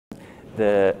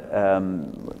The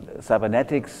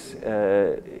cybernetics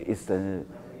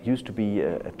used to be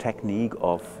a technique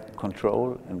of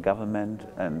control in government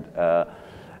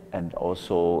and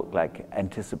also like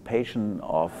anticipation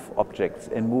of objects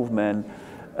in movement,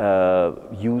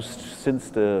 used since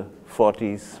the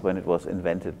 40s when it was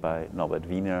invented by Norbert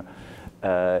Wiener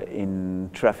in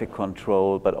traffic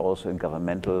control, but also in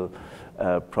governmental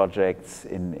projects,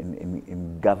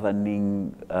 in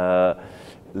governing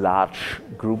large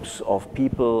groups of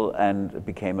people, and it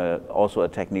became also a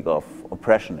technique of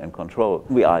oppression and control.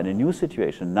 We are in a new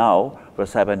situation now where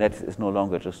cybernetics is no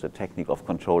longer just a technique of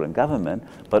control in government,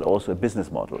 but also a business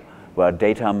model where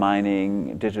data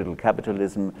mining, digital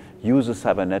capitalism uses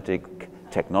cybernetic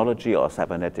technology or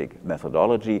cybernetic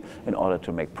methodology in order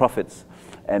to make profits.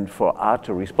 And for art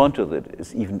to respond to that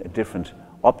is even a different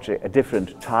object, a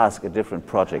different task, a different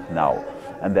project now.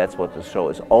 And that's what the show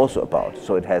is also about.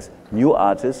 So it has new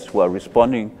artists who are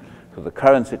responding to the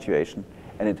current situation,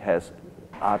 and it has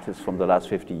artists from the last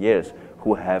 50 years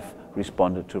who have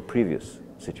responded to previous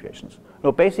situations.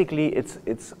 No, basically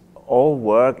it's all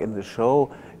work in the show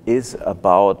is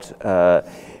about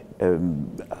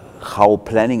how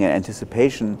planning and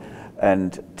anticipation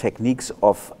and techniques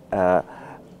of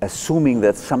assuming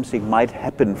that something might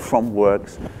happen from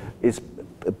works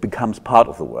becomes part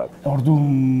of the work.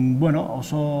 Orduan, bueno,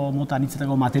 oso mota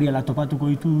anitzetako materiala topatuko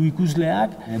ditu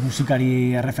ikusleak,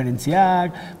 musikari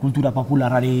erreferentziak, kultura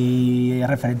popularrari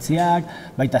erreferentziak,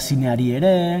 baita zineari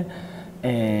ere,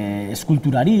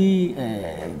 eskulturari,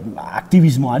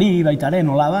 aktivismoari baita ere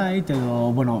nolabait,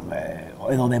 edo, bueno,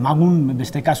 edo demagun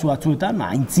beste kasu batzuetan,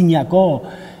 aintzinako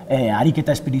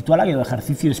ariketa espiritualak edo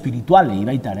ejercizio espiritualei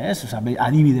baita ere, ez?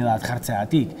 Adibide bat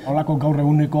jartzeagatik. Holako gaur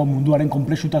eguneko munduaren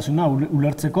konplexutasuna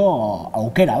ulertzeko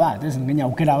aukera bat, ez? Gaina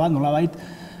aukera bat nolabait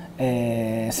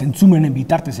zentzumenen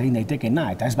bitartez egin daitekeena,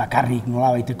 eta ez bakarrik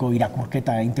nolabaiteko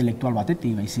irakurketa intelektual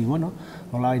batetik, baizik, bueno,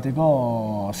 nolabaiteko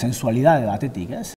sensualidade batetik, ez?